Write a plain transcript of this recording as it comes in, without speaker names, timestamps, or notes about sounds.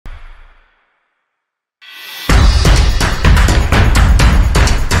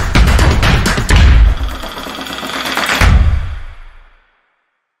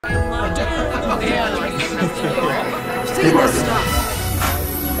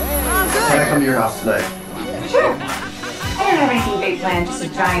come to your house tonight? Sure. I don't have anything big planned, just a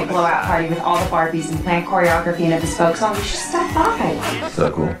giant blowout party with all the Barbies and planned choreography and a bespoke song. You should stop by.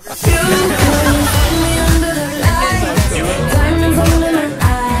 So cool. This is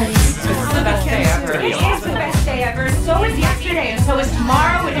the best day ever. It is the best day ever. So is yesterday, and so is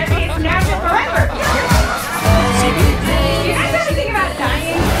tomorrow, and every day from now to forever. You guys ever think about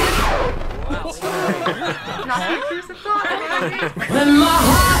dying? When my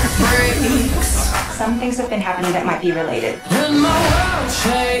heart breaks. Some things have been happening that might be related.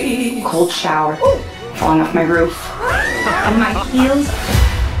 Cold shower, falling off my roof, and my heels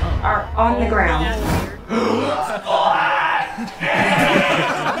are on the ground.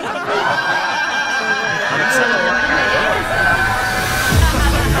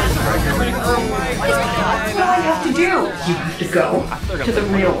 What do I have to do? You have to go to the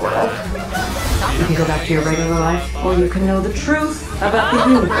real world. You can go back to your regular life, or you can know the truth about the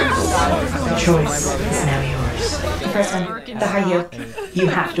universe. The choice is now yours. The first one, the high heel. You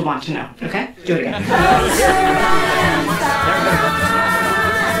have to want to know, okay? Do it again.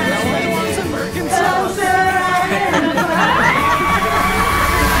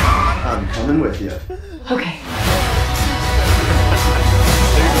 I'm coming with you. Okay.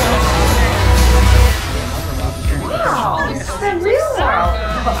 Wow, this is the real world.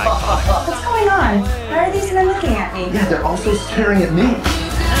 What's going on? Why are these men looking at me? Yeah, they're also staring at me.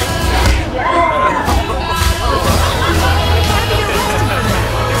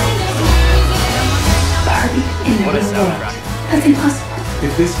 Barbie in the real world. That's impossible.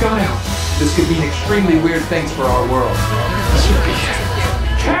 If this got out, this could mean extremely weird things for our world.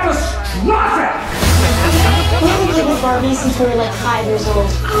 Catastrophic! We haven't played with Barbie since we were like 5 years old.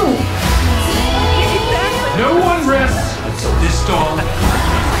 Oh. No one rests until this doll is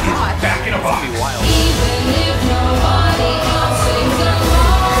back in a box.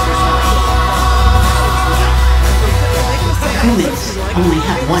 Humans only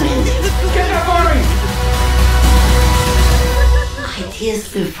have one ending. Get that Barbie! Ideas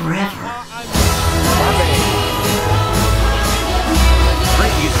live forever.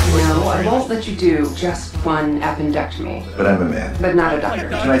 No, I won't let you do just one appendectomy. But I'm a man. But not a doctor.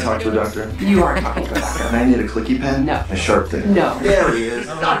 Can I talk to a doctor? You are talking to a doctor. And I need a clicky pen? No. A sharp thing? No. There he is.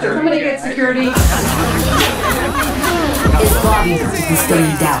 Doctor! Somebody get security. It's Barbie to be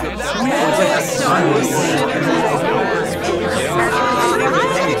studied out. I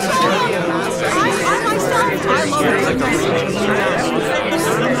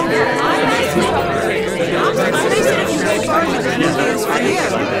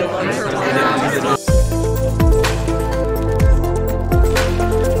love